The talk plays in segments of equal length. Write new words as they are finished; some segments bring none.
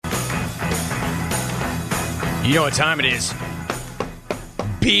You know what time it is.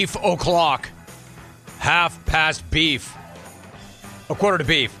 Beef o'clock. Half past beef. A quarter to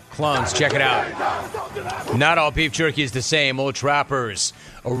beef. Clones, check it out. Not all beef jerky is the same. Old Trappers,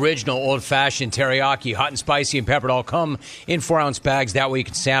 original old-fashioned teriyaki, hot and spicy and peppered, all come in 4-ounce bags. That way you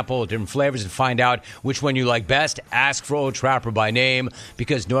can sample different flavors and find out which one you like best. Ask for Old Trapper by name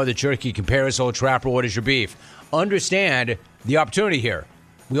because no other jerky compares. Old Trapper, what is your beef? Understand the opportunity here.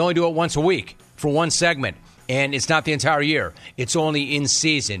 We only do it once a week for one segment. And it's not the entire year. It's only in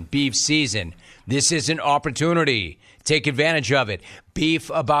season, beef season. This is an opportunity. Take advantage of it. Beef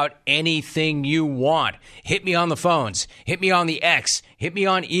about anything you want. Hit me on the phones. Hit me on the X. Hit me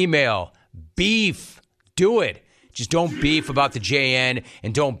on email. Beef. Do it. Just don't beef about the JN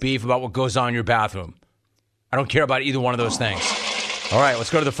and don't beef about what goes on in your bathroom. I don't care about either one of those things. All right, let's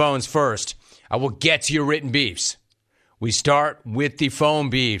go to the phones first. I will get to your written beefs. We start with the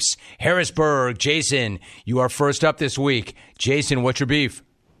phone beefs. Harrisburg, Jason, you are first up this week. Jason, what's your beef?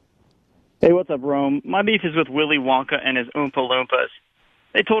 Hey, what's up, Rome? My beef is with Willy Wonka and his Oompa Loompas.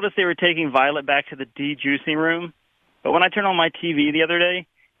 They told us they were taking Violet back to the de-juicing room, but when I turned on my TV the other day,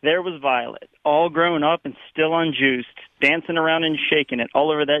 there was Violet, all grown up and still unjuiced, dancing around and shaking it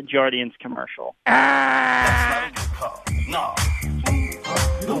all over that Jardians commercial. That's not a good call. No.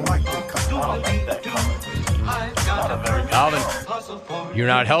 You don't like that call. I don't like that call. Alvin, you're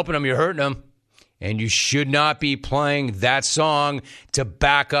not helping him, you're hurting him. And you should not be playing that song to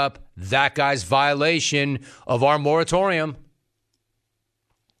back up that guy's violation of our moratorium.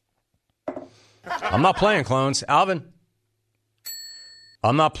 I'm not playing, clones. Alvin,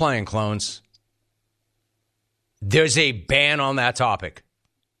 I'm not playing, clones. There's a ban on that topic.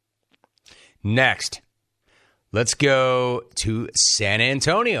 Next, let's go to San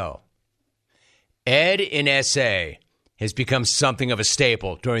Antonio. Ed in SA has become something of a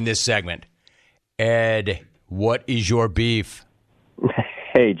staple during this segment. Ed, what is your beef?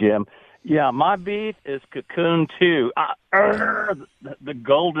 Hey, Jim. Yeah, my beef is Cocoon 2, the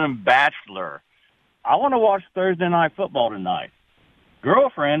Golden Bachelor. I want to watch Thursday Night Football tonight.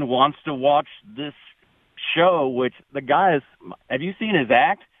 Girlfriend wants to watch this show, which the guy is, have you seen his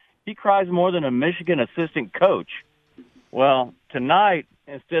act? He cries more than a Michigan assistant coach. Well, tonight,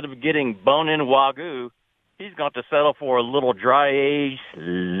 instead of getting bone-in Wagyu, he's got to settle for a little dry-aged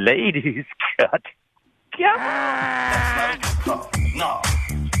ladies cut. That's not a good call. No.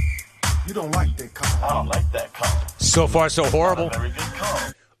 You don't like that call. I don't like that call. So far, so horrible. Not a very good call.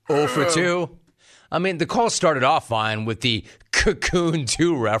 0 for 2. I mean, the call started off fine with the Cocoon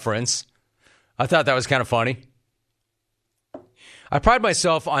 2 reference. I thought that was kind of funny. I pride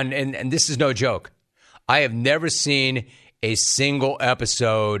myself on, and this is no joke, I have never seen a single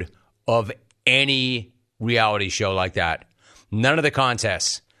episode of any reality show like that. None of the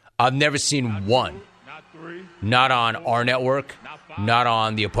contests. I've never seen one. Not on our network, not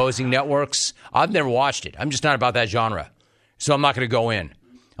on the opposing networks. I've never watched it. I'm just not about that genre. So I'm not going to go in.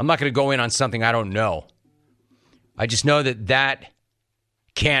 I'm not going to go in on something I don't know. I just know that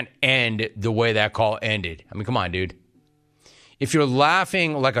can't end the way that call ended. I mean, come on, dude. If you're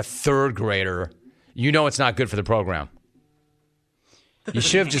laughing like a third grader, you know it's not good for the program. You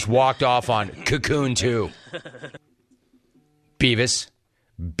should have just walked off on Cocoon 2. Beavis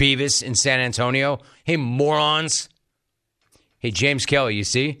in San Antonio. Hey, morons. Hey, James Kelly, you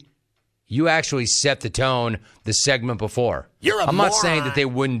see? You actually set the tone the segment before. I'm not saying that they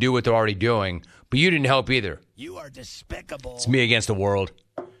wouldn't do what they're already doing, but you didn't help either. You are despicable. It's me against the world.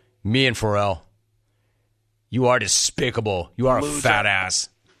 Me and Pharrell. You are despicable. You are a fat ass.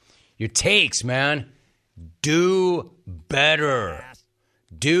 Your takes, man. Do better.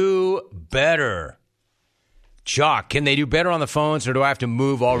 Do better. Jock, can they do better on the phones, or do I have to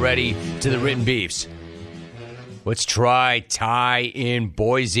move already to the written beefs? Let's try Ty in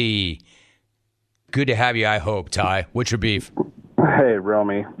Boise. Good to have you, I hope, Ty. What's your beef? Hey,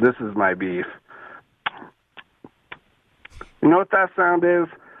 Romy, this is my beef. You know what that sound is?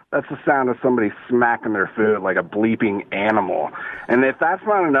 That's the sound of somebody smacking their food like a bleeping animal. And if that's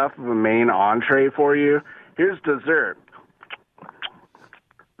not enough of a main entree for you, here's dessert.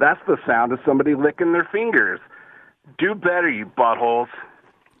 That's the sound of somebody licking their fingers. Do better, you buttholes.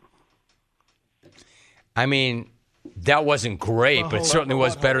 I mean, that wasn't great, but it certainly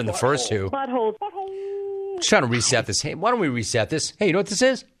was better than the first two. Buttholes. Just trying to reset this. Hey, why don't we reset this? Hey, you know what this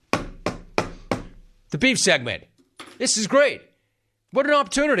is? The beef segment. This is great. What an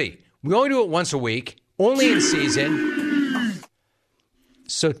opportunity. We only do it once a week, only in season.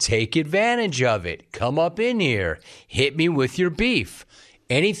 So take advantage of it. Come up in here. Hit me with your beef.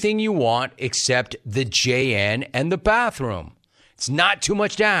 Anything you want except the JN and the bathroom. It's not too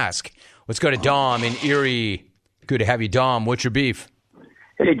much to ask. Let's go to Dom in Erie. Good to have you, Dom. What's your beef?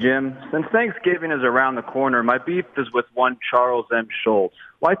 Hey, Jim. Since Thanksgiving is around the corner, my beef is with one Charles M. Schultz.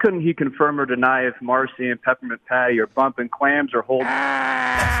 Why couldn't he confirm or deny if Marcy and Peppermint Patty are bumping clams or holding...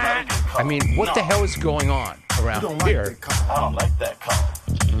 I mean, what the hell is going on around here? I don't like that call.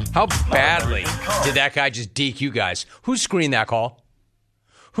 How badly did that guy just DQ guys? Who screened that call?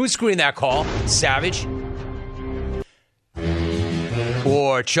 Who screened that call? Savage?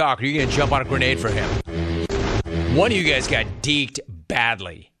 Or Chalk? Are you going to jump on a grenade for him? One of you guys got deked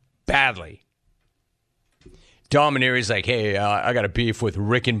badly. Badly. Domineery's like, hey, I got a beef with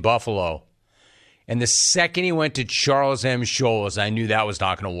Rick in Buffalo. And the second he went to Charles M. Schultz, I knew that was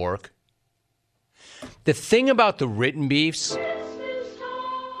not going to work. The thing about the written beefs,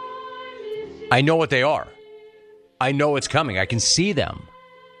 I know what they are. I know it's coming. I can see them.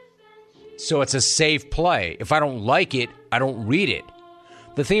 So it's a safe play. If I don't like it, I don't read it.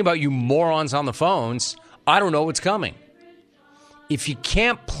 The thing about you morons on the phones, I don't know what's coming. If you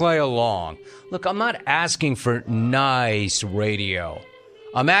can't play along, look, I'm not asking for nice radio.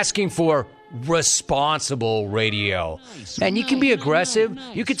 I'm asking for responsible radio. And you can be aggressive.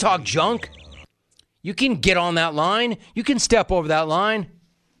 You can talk junk. You can get on that line. You can step over that line.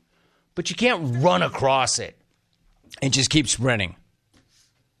 But you can't run across it and just keep sprinting.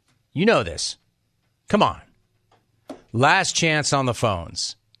 You know this. Come on. Last chance on the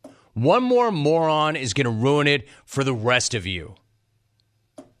phones. One more moron is going to ruin it for the rest of you.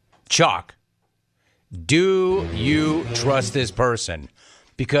 Chalk, do you trust this person?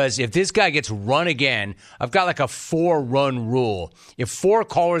 Because if this guy gets run again, I've got like a 4-run rule. If 4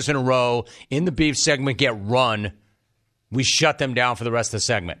 callers in a row in the beef segment get run, we shut them down for the rest of the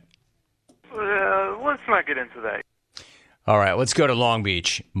segment. Let's not get into that. All right, let's go to Long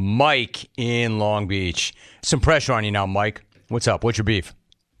Beach. Mike in Long Beach. Some pressure on you now, Mike. What's up? What's your beef?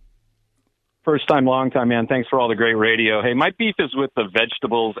 First time, long time, man. Thanks for all the great radio. Hey, my beef is with the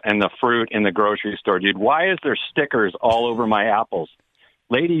vegetables and the fruit in the grocery store, dude. Why is there stickers all over my apples?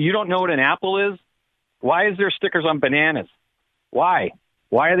 Lady, you don't know what an apple is? Why is there stickers on bananas? Why?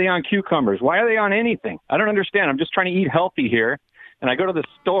 Why are they on cucumbers? Why are they on anything? I don't understand. I'm just trying to eat healthy here, and I go to the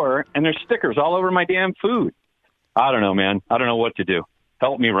store, and there's stickers all over my damn food. I don't know, man. I don't know what to do.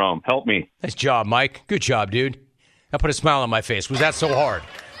 Help me, Rome. Help me. Nice job, Mike. Good job, dude. That put a smile on my face. Was that so hard?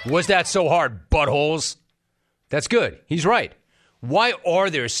 Was that so hard, buttholes? That's good. He's right. Why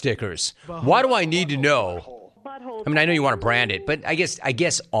are there stickers? Why do I need to know? I mean, I know you want to brand it, but I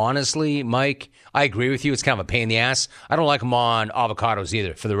guess honestly, Mike, I agree with you. It's kind of a pain in the ass. I don't like them on avocados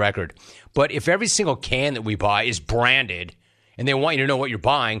either, for the record. But if every single can that we buy is branded and they want you to know what you're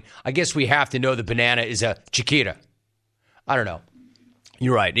buying, I guess we have to know the banana is a Chiquita. I don't know.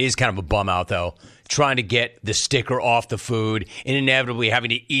 You're right. It is kind of a bum out, though, trying to get the sticker off the food and inevitably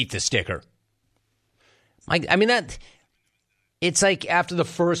having to eat the sticker. I mean, that it's like after the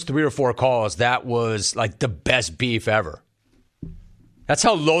first 3 or 4 calls, that was like the best beef ever. That's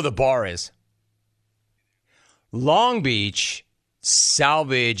how low the bar is. Long Beach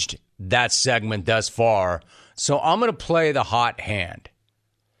salvaged that segment thus far, so I'm going to play the hot hand.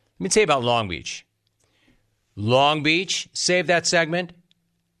 Let me tell you about Long Beach. Long Beach saved that segment.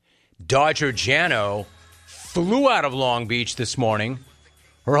 Dodger Jano flew out of Long Beach this morning,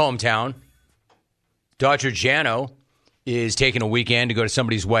 her hometown. Dodger Jano is taking a weekend to go to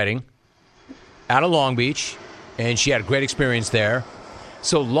somebody's wedding out of Long Beach, and she had a great experience there.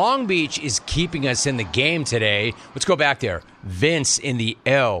 So Long Beach is keeping us in the game today. Let's go back there. Vince in the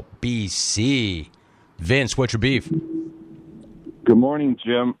LBC. Vince, what's your beef? Good morning,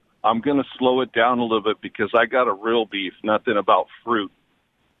 Jim. I'm going to slow it down a little bit because I got a real beef, nothing about fruit.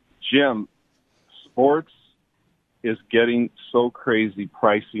 Jim, sports is getting so crazy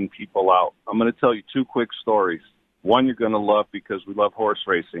pricing people out. I'm going to tell you 2 quick stories. One you're going to love because we love horse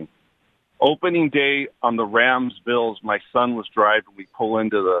racing. Opening day on the Rams-Bills, my son was driving. We pull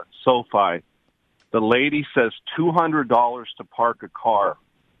into the SoFi. The lady says $200 to park a car.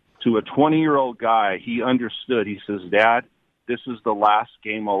 To a 20-year-old guy, he understood. He says, Dad, this is the last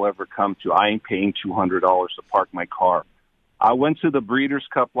game I'll ever come to. I ain't paying $200 to park my car. I went to the Breeders'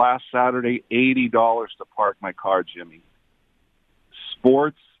 Cup last Saturday, $80 to park my car, Jimmy.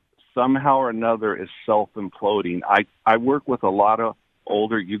 Sports, somehow or another, is self-imploding. I work with a lot of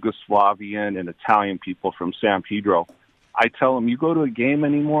older Yugoslavian and Italian people from San Pedro. I tell them, you go to a game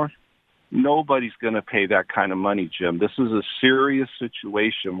anymore, nobody's going to pay that kind of money, Jim. This is a serious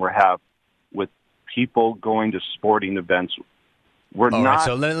situation we have with people going to sporting events. We're All not. right,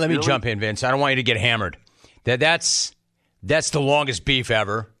 so let me jump in, Vince. I don't want you to get hammered. That's the longest beef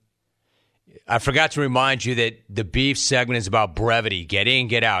ever. I forgot to remind you that the beef segment is about brevity. Get in,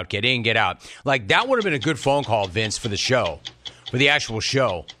 get out, get in, get out. Like, that would have been a good phone call, Vince, for the show, for the actual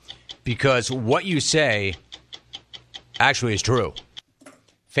show, because what you say actually is true.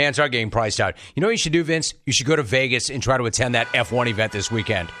 Fans are getting priced out. You know what you should do, Vince? You should go to Vegas and try to attend that F1 event this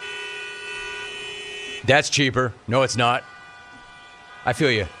weekend. That's cheaper. No, it's not. I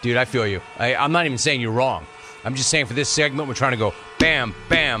feel you, dude. I feel you. I'm not even saying you're wrong. I'm just saying for this segment, we're trying to go bam,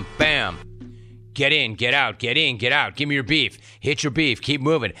 bam, bam. Get in, get out, get in, get out. Give me your beef. Hit your beef. Keep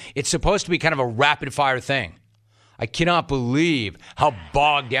moving. It's supposed to be kind of a rapid-fire thing. I cannot believe how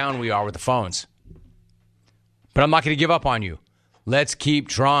bogged down we are with the phones. But I'm not going to give up on you. Let's keep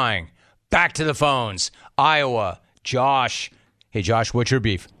trying. Back to the phones. Iowa, Josh. Hey, Josh, what's your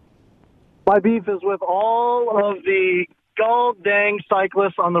beef? My beef is with all of the dang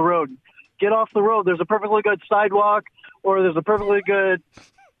cyclists on the road. Get off the road. There's a perfectly good sidewalk, or there's a perfectly good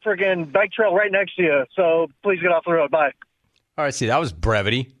friggin' bike trail right next to you. So please get off the road. Bye. All right, see, that was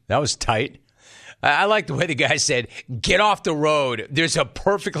brevity. That was tight. I like the way the guy said, get off the road. There's a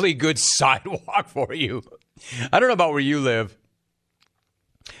perfectly good sidewalk for you. I don't know about where you live.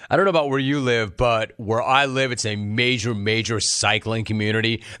 But where I live, it's a major, major cycling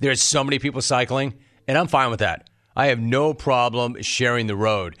community. There's so many people cycling, and I'm fine with that. I have no problem sharing the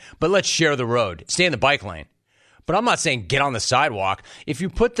road. But let's share the road. Stay in the bike lane. But I'm not saying get on the sidewalk. If you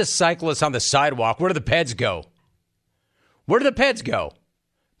put the cyclists on the sidewalk, where do the peds go? Where do the peds go?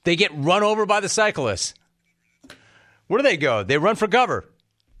 They get run over by the cyclists. Where do they go? They run for cover.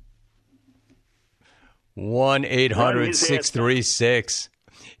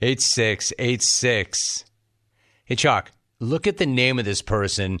 1-800-636-8686. Hey, Chuck, look at the name of this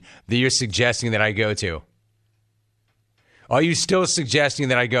person that you're suggesting that I go to. Are you still suggesting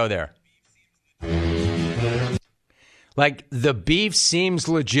that I go there? Like, the beef seems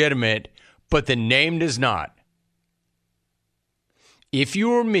legitimate, but the name does not. If you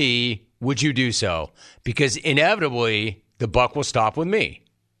were me, would you do so? Because inevitably, the buck will stop with me.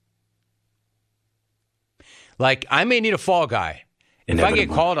 Like, I may need a fall guy. If I get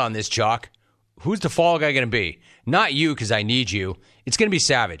called on this, Chuck, who's the fall guy going to be? Not you, because I need you. It's going to be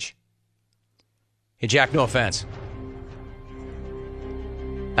Savage. Hey, Jack, no offense.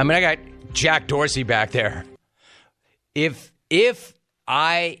 I mean, I got Jack Dorsey back there. If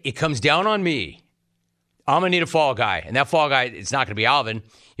it comes down on me, I'm going to need a fall guy. And that fall guy, it's not going to be Alvin,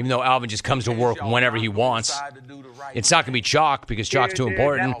 even though Alvin just comes to work whenever he wants. It's not going to be Chalk because Chalk's too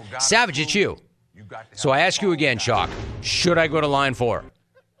important. Savage, it's you. So I ask you again, Chalk, should I go to line 4?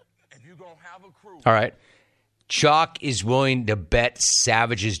 All right. Chalk is willing to bet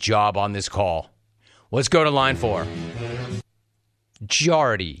Savage's job on this call. Let's go to line 4.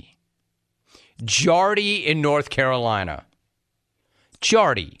 Jardy in North Carolina.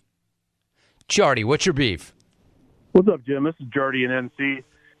 Jardy, what's your beef? What's up, Jim? This is Jardy in NC.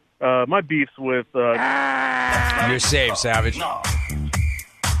 My beef's with... You're safe, Savage.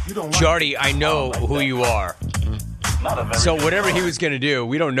 Jardy, I know who you are. So whatever he was going to do,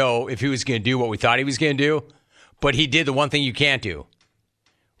 we don't know if he was going to do what we thought he was going to do, but he did the one thing you can't do.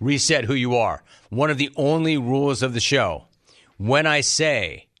 Reset who you are. One of the only rules of the show. When I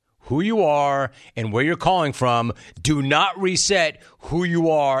say who you are and where you're calling from, do not reset who you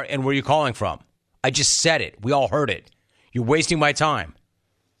are and where you're calling from. I just said it. We all heard it. You're wasting my time.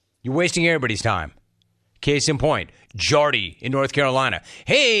 You're wasting everybody's time. Case in point, Jardy in North Carolina.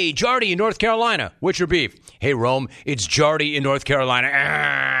 Hey, Jardy in North Carolina. What's your beef? Hey, Rome, it's Jardy in North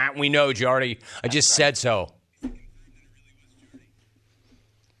Carolina. We know, Jardy. I just said so.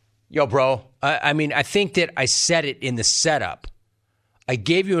 Yo, bro, I mean, I think that I said it in the setup. I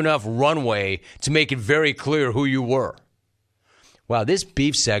gave you enough runway to make it very clear who you were. Wow, this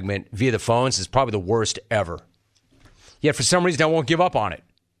beef segment via the phones is probably the worst ever. Yet for some reason, I won't give up on it.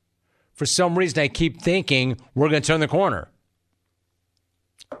 For some reason, I keep thinking we're going to turn the corner.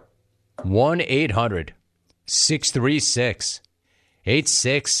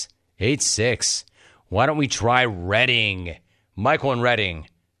 1-800-636-8686. Why don't we try Reading? Michael in Reading.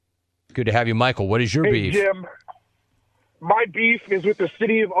 Good to have you, Michael. What is your beef? Hey, Jim. My beef is with the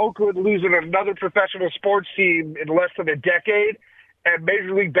city of Oakland losing another professional sports team in less than a decade, and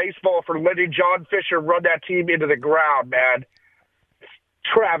Major League Baseball for letting John Fisher run that team into the ground, man.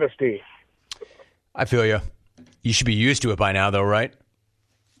 Travesty. I feel you. You should be used to it by now, though, right?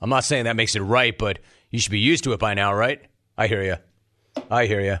 I'm not saying that makes it right, but you should be used to it by now, right? I hear you.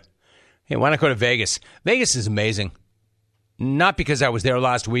 Hey, why not go to Vegas? Vegas is amazing. Not because I was there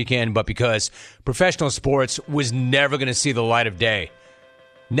last weekend, but because professional sports was never going to see the light of day.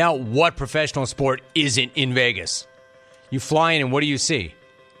 Now, what professional sport isn't in Vegas? You fly in and what do you see?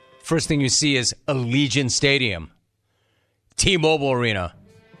 First thing you see is Allegiant Stadium, T-Mobile Arena,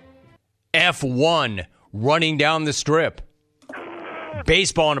 F1 running down the strip,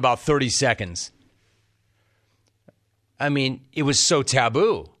 baseball in about 30 seconds. I mean, it was so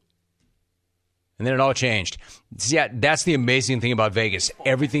taboo. And then it all changed. Yeah, that's the amazing thing about Vegas.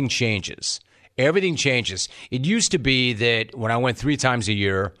 Everything changes. Everything changes. It used to be that when I went 3 times a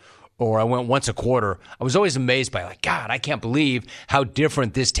year or I went once a quarter, I was always amazed by, like, God, I can't believe how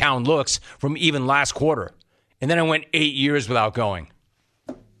different this town looks from even last quarter. And then I went 8 years without going.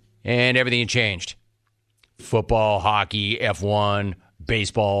 And everything changed. Football, hockey, F1,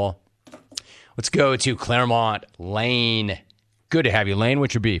 baseball. Let's go to Claremont. Lane. Good to have you, Lane.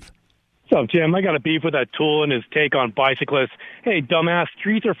 What's your beef? What's up, Jim? I got a beef with that Tool and his take on bicyclists. Hey, dumbass,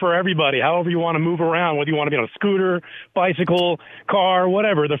 streets are for everybody. However you want to move around, whether you want to be on a scooter, bicycle, car,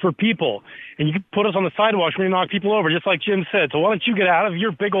 whatever, they're for people. And you can put us on the sidewalks when you knock people over, just like Jim said. So why don't you get out of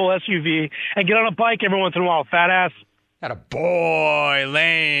your big old SUV and get on a bike every once in a while, fat ass? Atta boy,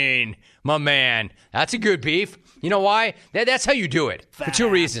 Lane, my man. That's a good beef. You know why? That's how you do it. For 2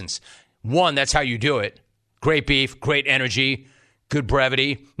 reasons. 1, that's how you do it. Great beef, great energy, good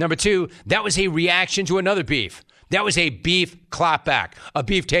brevity. Number 2, that was a reaction to another beef. That was a beef clapback, a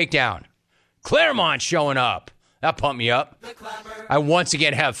beef takedown. Claremont showing up. That pumped me up. I once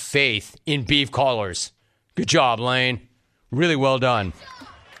again have faith in beef callers. Good job, Lane. Really well done.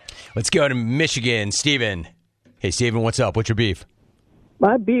 Let's go to Michigan. Steven. Hey, Steven, what's up? What's your beef?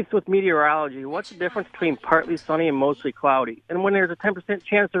 My beef's with meteorology. What's the difference between partly sunny and mostly cloudy? And when there's a 10%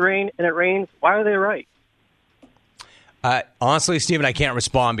 chance of rain and it rains, why are they right? Honestly, Steven, I can't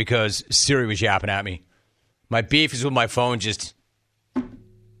respond because Siri was yapping at me. My beef is with my phone just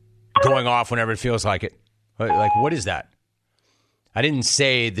going off whenever it feels like it. Like, what is that? I didn't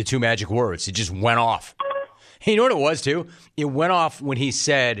say the 2 magic words. It just went off. Hey, you know what it was, too? It went off when he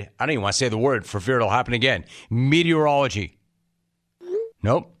said, I don't even want to say the word for fear it'll happen again, meteorology.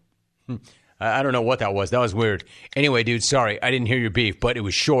 Nope. I don't know what that was. That was weird. Anyway, dude, sorry. I didn't hear your beef, but it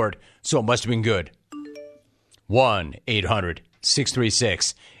was short, so it must have been good.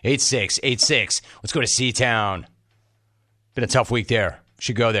 1-800-636-8686. Let's go to C-Town. Been a tough week there.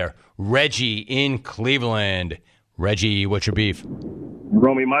 Should go there. Reggie in Cleveland. Reggie, what's your beef?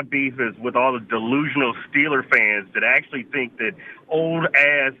 Romy, my beef is with all the delusional Steeler fans that actually think that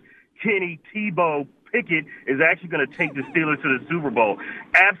old-ass Kenny Tebow Pickett is actually going to take the Steelers to the Super Bowl.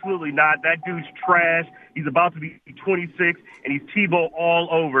 Absolutely not. That dude's trash. He's about to be 26, and he's Tebow all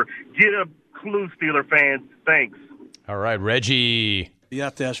over. Get a clue, Steeler fans. Thanks. All right, Reggie. You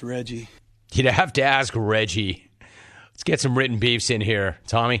have to ask Reggie. You'd have to ask Reggie. Let's get some written beefs in here.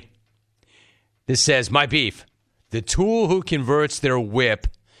 Tommy? This says, my beef. The tool who converts their whip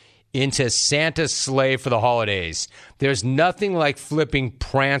into Santa's sleigh for the holidays. There's nothing like flipping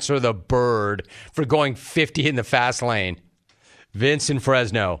Prancer the bird for going 50 in the fast lane. Vince in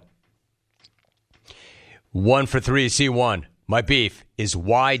Fresno. 1 for 3, C1. My beef is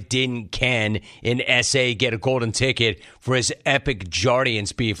why didn't Ken in SA get a golden ticket for his epic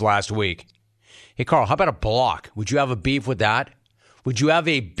Jardiance beef last week? Hey, Carl, how about a block? Would you have a beef with that? Would you have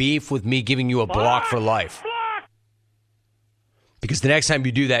a beef with me giving you a block for life? Because the next time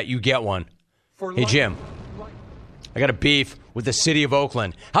you do that, you get one. Hey, Jim, I got a beef with the city of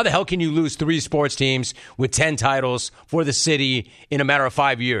Oakland. How the hell can you lose 3 sports teams with 10 titles for the city in a matter of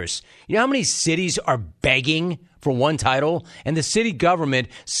 5 years? You know how many cities are begging for 1 title? And the city government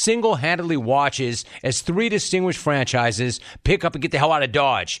single-handedly watches as 3 distinguished franchises pick up and get the hell out of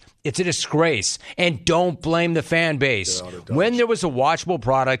Dodge. It's a disgrace. And don't blame the fan base. When there was a watchable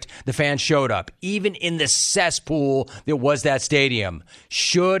product, the fans showed up. Even in the cesspool that was that stadium.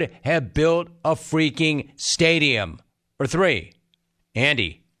 Should have built a freaking stadium. Or 3.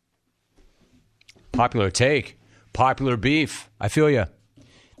 Andy. Popular take. Popular beef. I feel you.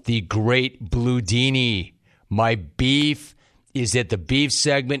 The great Bludini. My beef is that the beef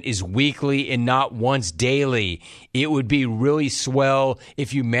segment is weekly and not once daily. It would be really swell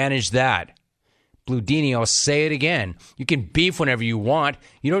if you managed that. Bludini, I'll say it again. You can beef whenever you want.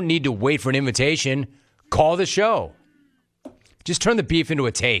 You don't need to wait for an invitation. Call the show. Just turn the beef into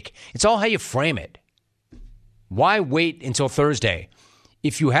a take. It's all how you frame it. Why wait until Thursday?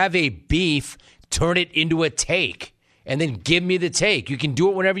 If you have a beef, turn it into a take. And then give me the take. You can do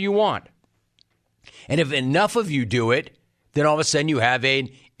it whenever you want. And if enough of you do it, then all of a sudden you have an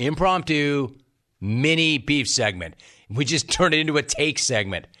impromptu mini beef segment. We just turn it into a take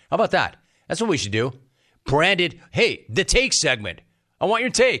segment. How about that? That's what we should do. Branded, hey, the take segment. I want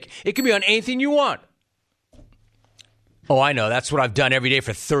your take. It can be on anything you want. Oh, I know. That's what I've done every day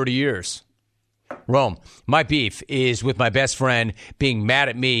for 30 years. Rome, my beef is with my best friend being mad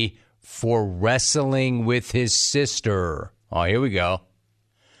at me for wrestling with his sister. Oh, here we go.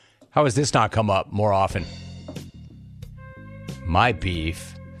 How has this not come up more often? My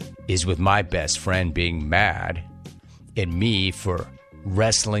beef is with my best friend being mad at me for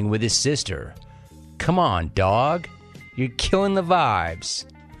wrestling with his sister. Come on, dog. You're killing the vibes.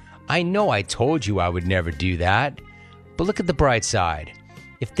 I know I told you I would never do that, but look at the bright side.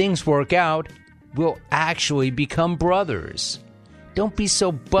 If things work out, we'll actually become brothers. Don't be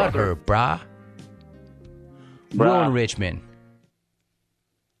so butthurt, brah. Will in Richmond.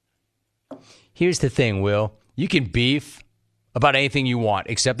 Here's the thing, Will. You can beef about anything you want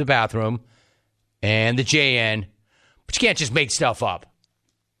except the bathroom and the JN, but you can't just make stuff up.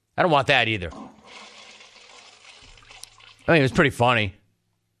 I don't want that either. I mean, it was pretty funny,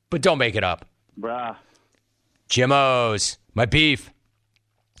 but don't make it up. Bruh. Jimos, my beef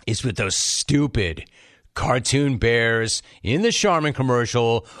is with those stupid cartoon bears in the Charmin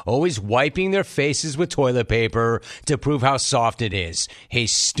commercial, always wiping their faces with toilet paper to prove how soft it is. Hey,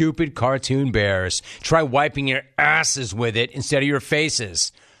 stupid cartoon bears, try wiping your asses with it instead of your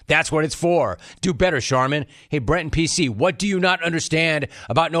faces. That's what it's for. Do better, Charmin. Hey, Brent and PC, what do you not understand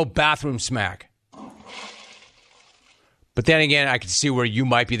about no bathroom smack? But then again, I can see where you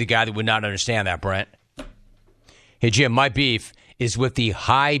might be the guy that would not understand that, Brent. Hey, Jim, my beef is with the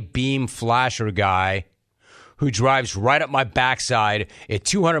high beam flasher guy who drives right up my backside at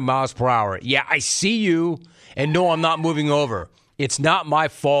 200 miles per hour. Yeah, I see you, and no, I'm not moving over. It's not my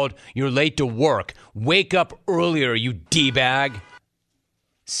fault you're late to work. Wake up earlier, you D-bag.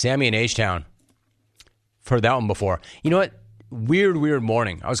 Sammy in H-Town. I've heard that one before. You know what? Weird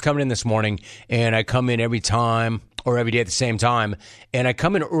morning. I was coming in this morning, and I come in every time or every day at the same time, and I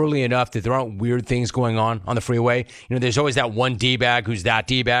come in early enough that there aren't weird things going on the freeway. You know, there's always that one D-bag who's that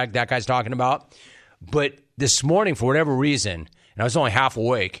D-bag that guy's talking about. But this morning, for whatever reason, and I was only half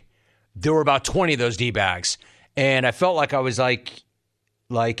awake, there were about 20 of those D-bags, and I felt like I was like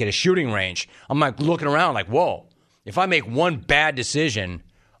at a shooting range. I'm like looking around like, whoa, if I make one bad decision,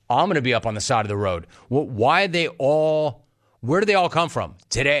 I'm going to be up on the side of the road. Well, where do they all come from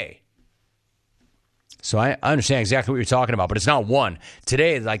today? So I understand exactly what you're talking about, but it's not one.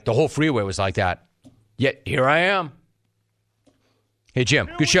 Today, like the whole freeway was like that. Yet here I am. Hey, Jim,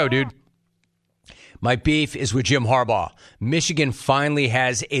 good show, dude. My beef is with Jim Harbaugh. Michigan finally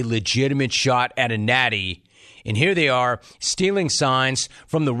has a legitimate shot at a natty, and here they are stealing signs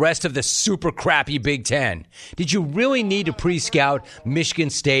from the rest of the super crappy Big Ten. Did you really need to pre-scout Michigan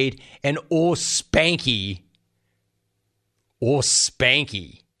State and old Spanky,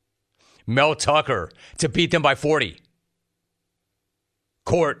 Mel Tucker, to beat them by 40?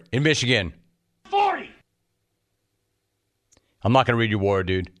 Court in Michigan. 40! I'm not going to read your war,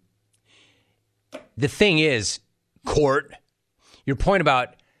 dude. The thing is, Court, your point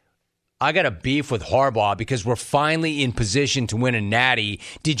about I got a beef with Harbaugh because we're finally in position to win a natty.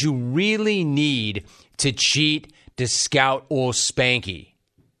 Did you really need to cheat to scout old Spanky?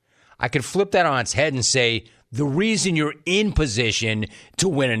 I could flip that on its head and say the reason you're in position to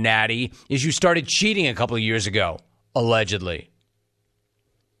win a natty is you started cheating a couple of years ago, allegedly.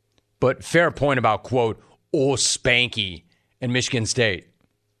 But fair point about, quote, old Spanky and Michigan State.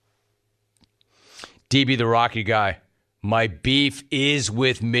 DB the Rocky guy, my beef is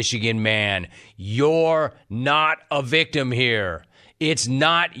with Michigan, man. You're not a victim here. It's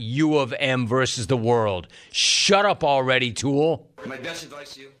not U of M versus the world. Shut up already, Tool. My best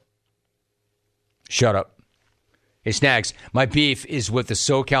advice to you. Shut up. Hey, Snags, my beef is with the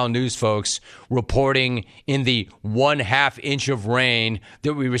SoCal News folks reporting in the 1/2 inch of rain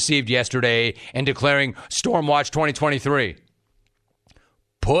that we received yesterday and declaring Storm Watch 2023.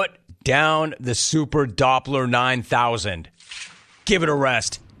 Put down the Super Doppler 9000. Give it a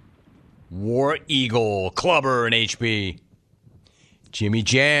rest. War Eagle, Clubber, and HB. Jimmy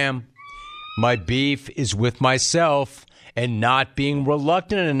Jam, my beef is with myself and not being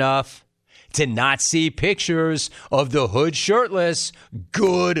reluctant enough to not see pictures of the hood shirtless.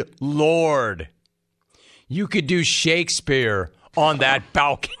 Good Lord. You could do Shakespeare on that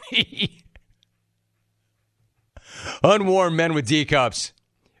balcony. Unwarned men with D-cups.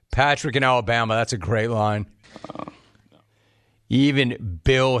 Patrick in Alabama, that's a great line. Even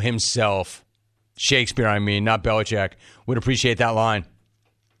Bill himself, Shakespeare I mean, not Belichick, would appreciate that line.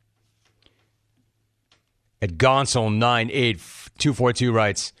 At Gonsel 98242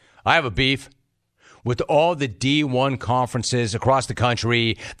 writes, I have a beef with all the D1 conferences across the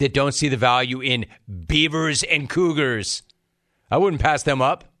country that don't see the value in Beavers and Cougars. I wouldn't pass them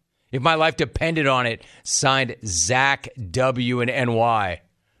up if my life depended on it. Signed, Zach W. in NY.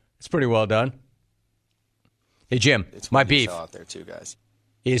 It's pretty well done. Hey, Jim, my beef out there too, guys.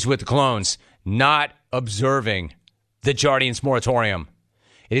 is with the clones not observing the Jardiance moratorium.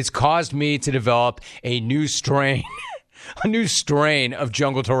 It has caused me to develop a new strain, of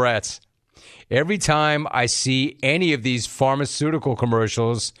jungle Tourette's. Every time I see any of these pharmaceutical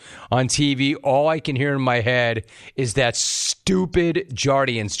commercials on TV, all I can hear in my head is that stupid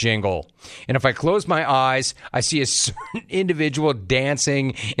Jardiance jingle. And if I close my eyes, I see a certain individual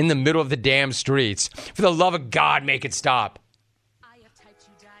dancing in the middle of the damn streets. For the love of God, make it stop.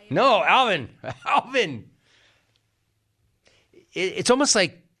 No, Alvin. It's almost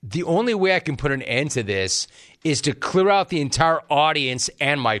like the only way I can put an end to this is to clear out the entire audience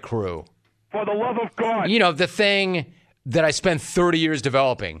and my crew. For the love of God. You know, the thing that I spent 30 years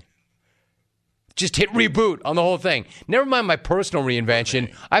developing. Just hit reboot on the whole thing. Never mind my personal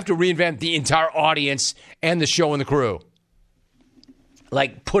reinvention. I have to reinvent the entire audience and the show and the crew.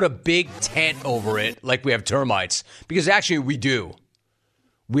 Like, put a big tent over it like we have termites. Because actually we do.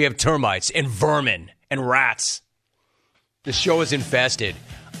 We have termites and vermin and rats. The show is infested.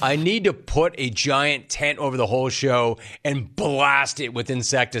 I need to put a giant tent over the whole show and blast it with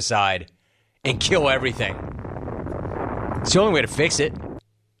insecticide. And kill everything. It's the only way to fix it.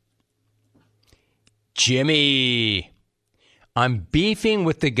 Jimmy, I'm beefing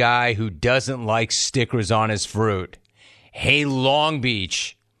with the guy who doesn't like stickers on his fruit. Hey, Long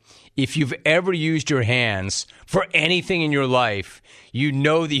Beach, if you've ever used your hands for anything in your life, you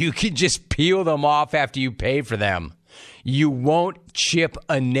know that you can just peel them off after you pay for them. You won't chip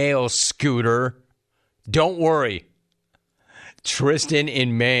a nail, Scooter. Don't worry. Tristan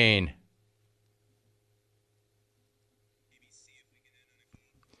in Maine.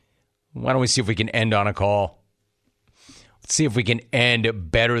 Why don't we see if we can end on a call? Let's see if we can end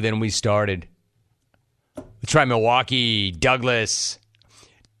better than we started. Let's try Milwaukee. Douglas,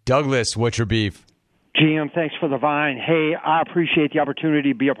 what's your beef? Jim, thanks for the vine. Hey, I appreciate the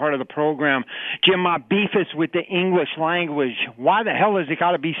opportunity to be a part of the program. Jim, my beef is with the English language. Why the hell has it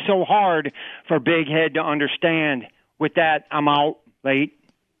got to be so hard for Big Head to understand? With that, I'm out. Late.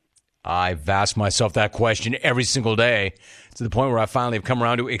 I've asked myself that question every single day to the point where I finally have come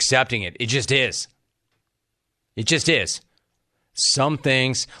around to accepting it. It just is. It just is. Some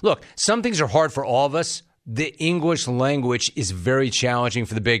things are hard for all of us. The English language is very challenging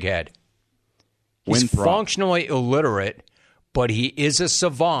for the Big Head. He's functionally illiterate, but he is a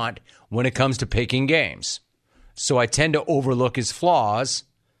savant when it comes to picking games. So I tend to overlook his flaws,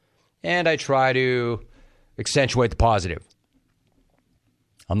 and I try to accentuate the positive.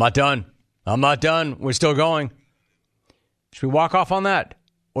 I'm not done. We're still going. Should we walk off on that?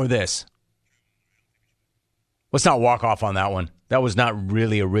 Or this? Let's not walk off on that one. That was not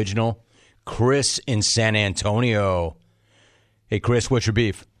really original. Chris in San Antonio. Hey, Chris, what's your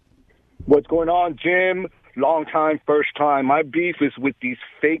beef? What's going on, Jim? Long time, first time. My beef is with these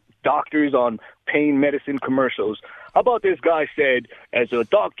fake doctors on pain medicine commercials. How about this guy said, as a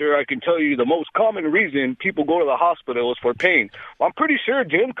doctor, I can tell you the most common reason people go to the hospital is for pain. Well, I'm pretty sure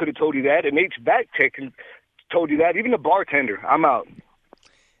Jim could have told you that, and HVAC tech told you that, even the bartender. I'm out.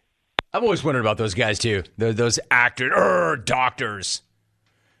 I've always wondered about those guys, too. Those doctors.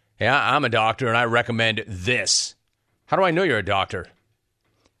 Yeah, I'm a doctor, and I recommend this. How do I know you're a doctor?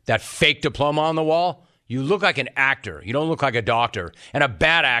 That fake diploma on the wall? You look like an actor. You don't look like a doctor, and a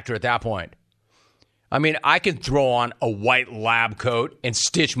bad actor at that point. I mean, I can throw on a white lab coat and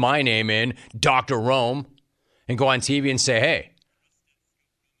stitch my name in, Dr. Rome, and go on TV and say, hey.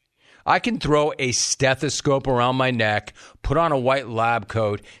 I can throw a stethoscope around my neck, put on a white lab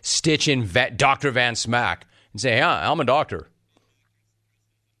coat, stitch in Dr. Van Smack, and say, hey, I'm a doctor.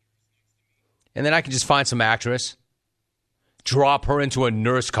 And then I can just find some actress, drop her into a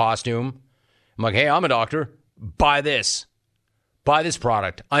nurse costume. I'm like, hey, I'm a doctor. Buy this. Buy this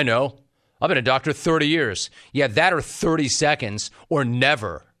product. I know. I've been a doctor 30 years. Yeah, that or 30 seconds or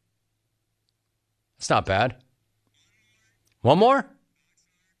never. That's not bad. One more?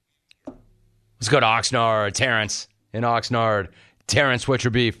 Let's go to Oxnard. Terrence in Oxnard. Terrence, what's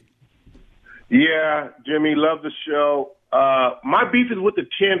your beef? Yeah, Jimmy, love the show. My beef is with the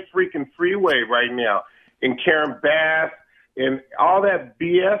 10 freaking freeway right now in Karen Bass and all that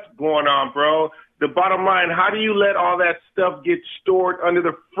BS going on, bro. The bottom line, how do you let all that stuff get stored under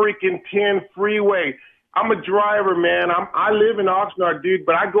the freaking 10 freeway? I'm a driver, man. I live in Oxnard, dude,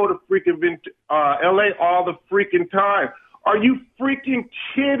 but I go to freaking L.A. all the freaking time. Are you freaking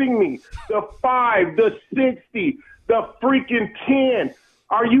kidding me? The 5, the 60, the freaking 10.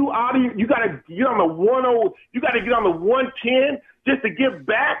 Are you out of here? You got to get on the 10. You got to get on the 110 just to get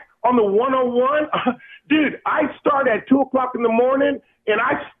back on the 101? Dude, I start at 2 o'clock in the morning, and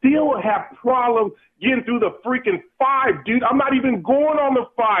I still have problems getting through the freaking 5, dude. I'm not even going on the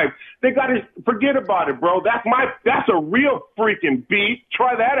 5. They got to forget about it, bro. That's a real freaking beef.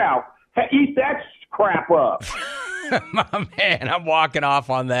 Try that out. Eat that crap up. My man, I'm walking off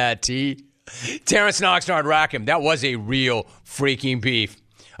on that, T. Terrence in Oxnard, Rackham. That was a real freaking beef.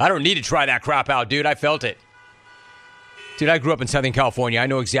 I don't need to try that crap out, dude. I felt it. Dude, I grew up in Southern California. I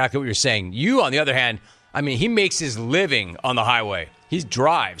know exactly what you're saying. You, on the other hand, I mean, he makes his living on the highway. He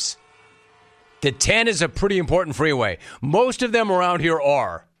drives. The 10 is a pretty important freeway. Most of them around here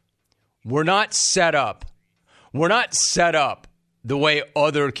are. We're not set up. We're not set up the way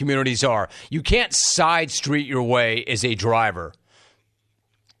other communities are. You can't side street your way as a driver.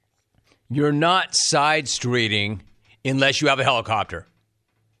 You're not side streeting unless you have a helicopter.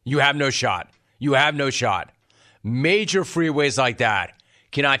 You have no shot. You have no shot. Major freeways like that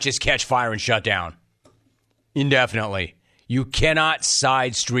cannot just catch fire and shut down indefinitely. You cannot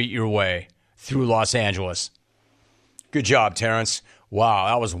side street your way through Los Angeles. Good job, Terrence. Wow,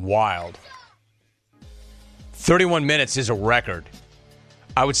 that was wild. 31 minutes is a record.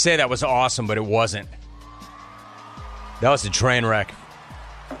 I would say that was awesome, but it wasn't. That was a train wreck.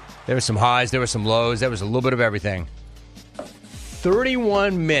 There were some highs, there were some lows, there was a little bit of everything.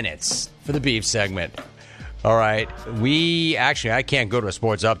 31 minutes for the beef segment. All right, I can't go to a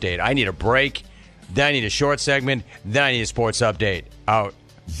sports update. I need a break, then I need a short segment, then I need a sports update. Out.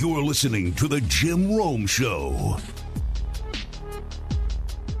 You're listening to The Jim Rome Show.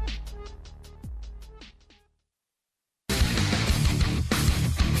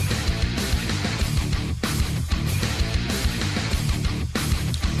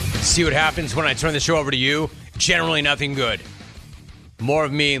 See what happens when I turn the show over to you? Generally nothing good. More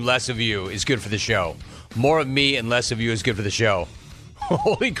of me and less of you is good for the show. More of me and less of you is good for the show.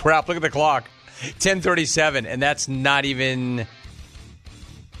 Holy crap, look at the clock. 10:37, and that's not even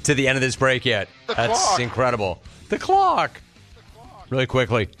to the end of this break yet. That's incredible. The clock. Really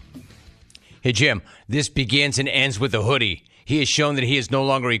quickly. Hey, Jim, this begins and ends with the hoodie. He has shown that he is no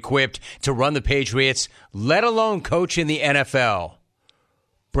longer equipped to run the Patriots, let alone coach in the NFL.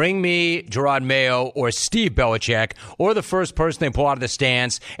 Bring me Gerard Mayo or Steve Belichick or the first person they pull out of the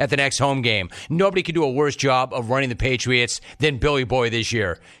stands at the next home game. Nobody can do a worse job of running the Patriots than Billy Boy this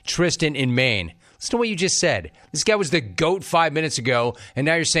year. Tristan in Maine. Listen to what you just said. This guy was the GOAT 5 minutes ago, and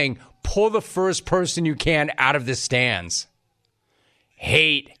now you're saying pull the first person you can out of the stands.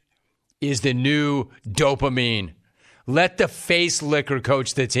 Hate is the new dopamine. Let the face licker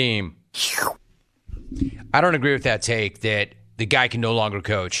coach the team. I don't agree with that take that the guy can no longer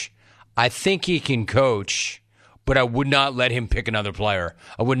coach. I think he can coach, but I would not let him pick another player.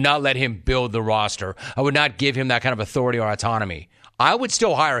 I would not let him build the roster. I would not give him that kind of authority or autonomy. I would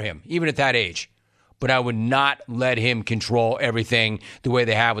still hire him, even at that age, but I would not let him control everything the way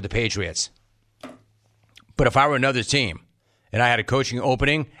they have with the Patriots. But if I were another team and I had a coaching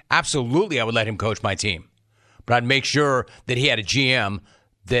opening, absolutely I would let him coach my team. But I'd make sure that he had a GM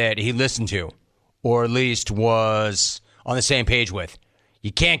that he listened to, or at least was on the same page with.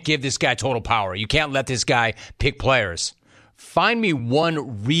 You can't give this guy total power. You can't let this guy pick players. Find me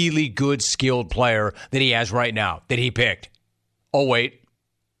one really good, skilled player that he has right now that he picked. Oh, wait.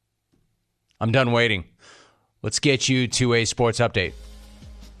 I'm done waiting. Let's get you to a sports update.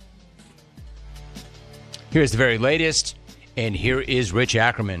 Here's the very latest, and here is Rich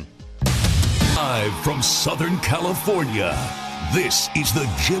Ackerman. Live from Southern California, this is the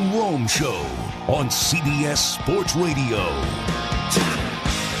Jim Rome Show on CBS Sports Radio.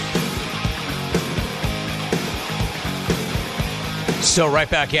 So right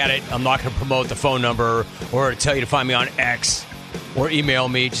back at it. I'm not going to promote the phone number or tell you to find me on X or email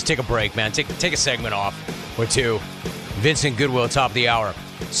me. Just take a break, man. Take a segment off or two. Vincent Goodwill, top of the hour.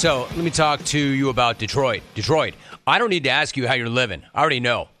 So let me talk to you about Detroit. Detroit, I don't need to ask you how you're living. I already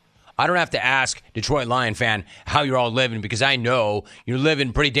know. I don't have to ask Detroit Lion fan how you're all living because I know you're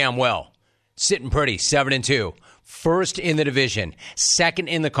living pretty damn well. Sitting pretty, 7-2. First in the division, second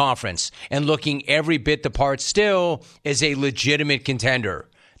in the conference, and looking every bit the part still as a legitimate contender.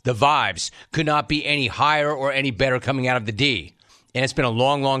 The vibes could not be any higher or any better coming out of the D. And it's been a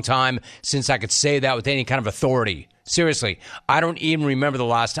long, long time since I could say that with any kind of authority. Seriously, I don't even remember the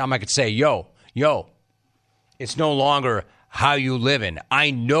last time I could say, yo, it's no longer how you living.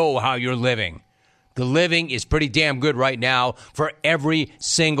 I know how you're living. The living is pretty damn good right now for every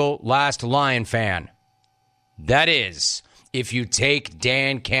single last Lion fan. That is, if you take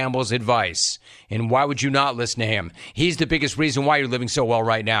Dan Campbell's advice. And why would you not listen to him? He's the biggest reason why you're living so well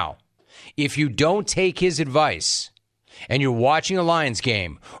right now. If you don't take his advice and you're watching a Lions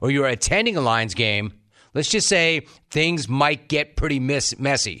game or you're attending a Lions game, let's just say things might get pretty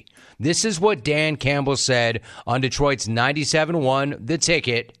messy. This is what Dan Campbell said on Detroit's 97-1 The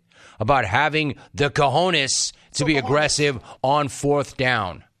Ticket about having the cojones to be aggressive on fourth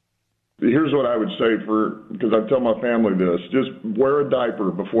down. Here's what I would say because I tell my family this, just wear a diaper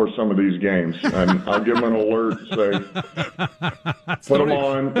before some of these games. And I'll give them an alert and say, put them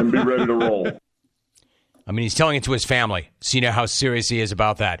on and be ready to roll. I mean, he's telling it to his family, so you know how serious he is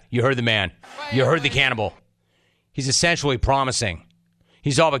about that. You heard the man. You heard the cannibal. He's essentially promising.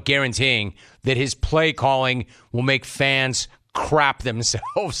 He's all but guaranteeing that his play calling will make fans crap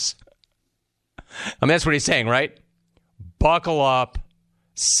themselves. I mean, that's what he's saying, right? Buckle up,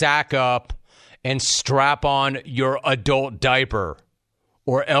 sack up, and strap on your adult diaper,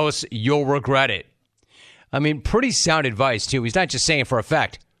 or else you'll regret it. I mean, pretty sound advice, too. He's not just saying it for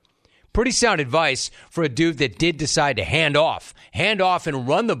effect. Pretty sound advice for a dude that did decide to hand off and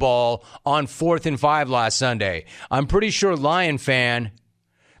run the ball on 4th and 5 last Sunday. I'm pretty sure Lion fan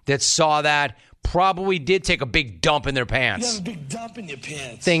that saw that probably did take a big dump in their pants. You have a big dump in your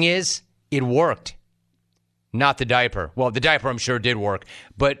pants. Thing is, it worked. Not the diaper. Well, the diaper I'm sure did work,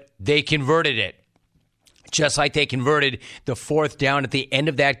 but they converted it. Just like they converted the 4th down at the end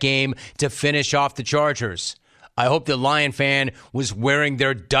of that game to finish off the Chargers. I hope the Lion fan was wearing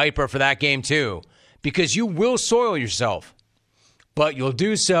their diaper for that game too, because you will soil yourself. But you'll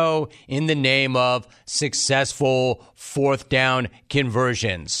do so in the name of successful 4th down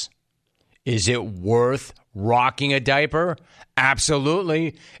conversions. Is it worth rocking a diaper?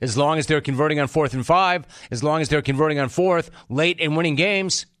 Absolutely. As long as they're converting on 4th and 5, as long as they're converting on 4th, late and winning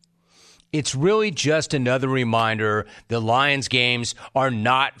games. It's really just another reminder the Lions games are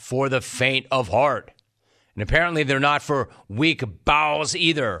not for the faint of heart. And apparently they're not for weak bowels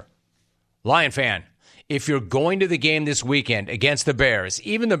either. Lion fan, if you're going to the game this weekend against the Bears,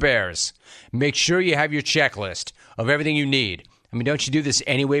 even the Bears, make sure you have your checklist of everything you need. I mean, don't you do this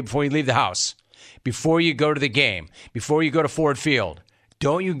anyway before you leave the house? Before you go to the game, before you go to Ford Field,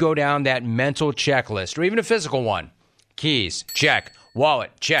 don't you go down that mental checklist, or even a physical one. Keys, check.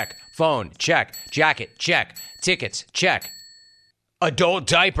 Wallet, check. Phone, check. Jacket, check. Tickets, check. Adult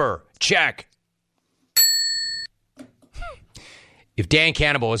diaper, check. If Dan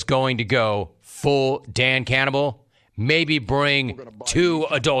Cannibal is going to go full Dan Cannibal, maybe bring 2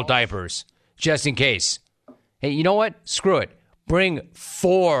 adult diapers, just in case. Hey, you know what? Screw it. Bring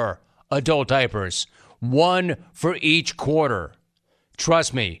 4 adult diapers, 1 for each quarter.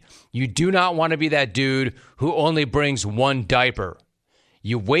 Trust me, you do not want to be that dude who only brings 1 diaper.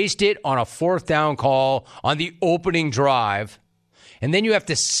 You waste it on a 4th down call on the opening drive, and then you have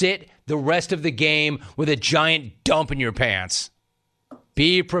to sit the rest of the game with a giant dump in your pants.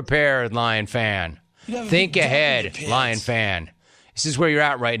 Be prepared, Lion fan. Think ahead, Lion fan. This is where you're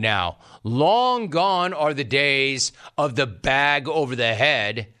at right now. Long gone are the days of the bag over the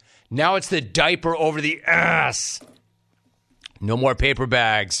head. Now it's the diaper over the ass. No more paper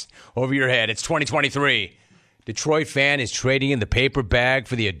bags over your head. It's 2023. Detroit fan is trading in the paper bag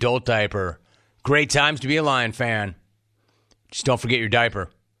for the adult diaper. Great times to be a Lion fan. Just don't forget your diaper.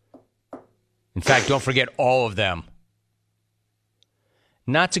 In fact, don't forget all of them.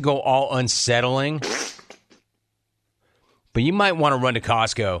 Not to go all unsettling, but you might want to run to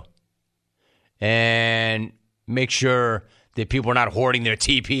Costco and make sure that people are not hoarding their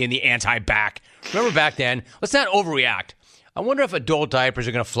TP in the anti-back. Remember back then? Let's not overreact. I wonder if adult diapers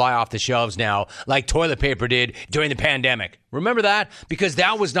are going to fly off the shelves now like toilet paper did during the pandemic. Remember that? Because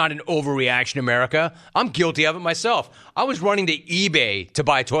that was not an overreaction, America. I'm guilty of it myself. I was running to eBay to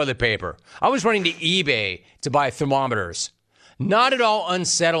buy toilet paper. I was running to eBay to buy thermometers. Not at all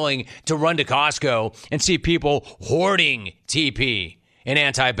unsettling to run to Costco and see people hoarding TP and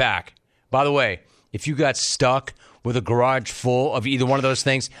anti-back. By the way, if you got stuck with a garage full of either one of those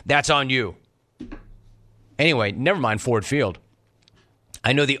things, that's on you. Anyway, never mind Ford Field.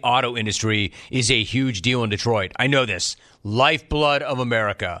 I know the auto industry is a huge deal in Detroit. I know this. Lifeblood of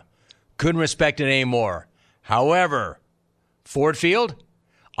America. Couldn't respect it anymore. However, Ford Field,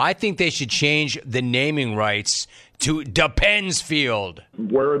 I think they should change the naming rights to Depends Field.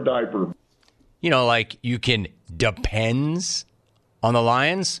 Wear a diaper. You know, like you can depends on the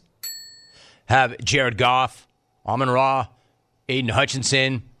Lions. Have Jared Goff, Amon-Ra, Aiden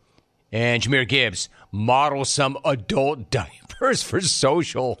Hutchinson, and Jahmyr Gibbs model some adult diapers for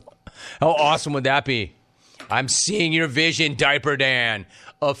social. How awesome would that be? I'm seeing your vision, Diaper Dan.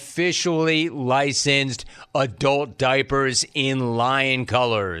 Officially licensed adult diapers in Lion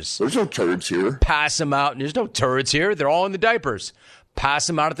colors. There's no turds here. Pass them out. There's no turds here. They're all in the diapers. Pass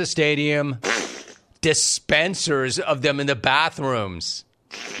them out at the stadium. Dispensers of them in the bathrooms.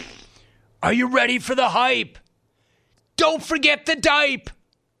 Are you ready for the hype? Don't forget the dipe.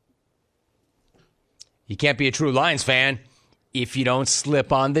 You can't be a true Lions fan if you don't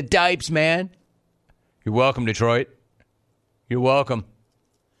slip on the dipes, man. You're welcome, Detroit. You're welcome.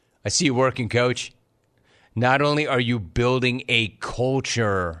 I see you working, Coach. Not only are you building a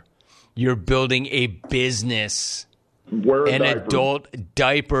culture, you're building a business. An adult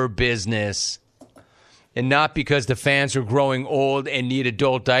diaper business. And not because the fans are growing old and need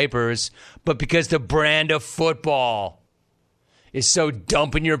adult diapers, but because the brand of football is so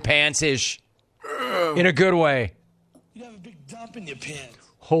dump in your pants-ish. In a good way. You have a big dump in your pants.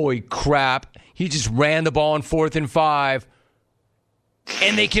 Holy crap. He just ran the ball on 4th and 5.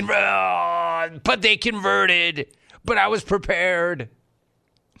 And they but they converted. But I was prepared.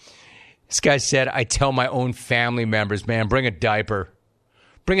 This guy said, I tell my own family members, man, bring a diaper.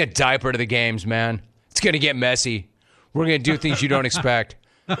 Bring a diaper to the games, man. It's going to get messy. We're going to do things you don't expect.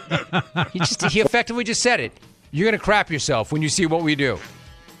 He effectively just said it. You're going to crap yourself when you see what we do.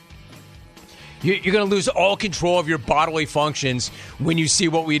 You're going to lose all control of your bodily functions when you see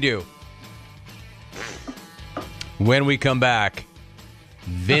what we do. When we come back,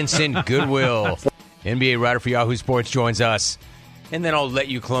 Vincent Goodwill, NBA writer for Yahoo Sports, joins us. And then I'll let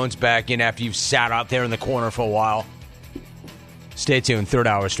you clones back in after you've sat out there in the corner for a while. Stay tuned. Third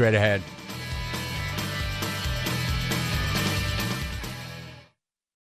hour straight ahead.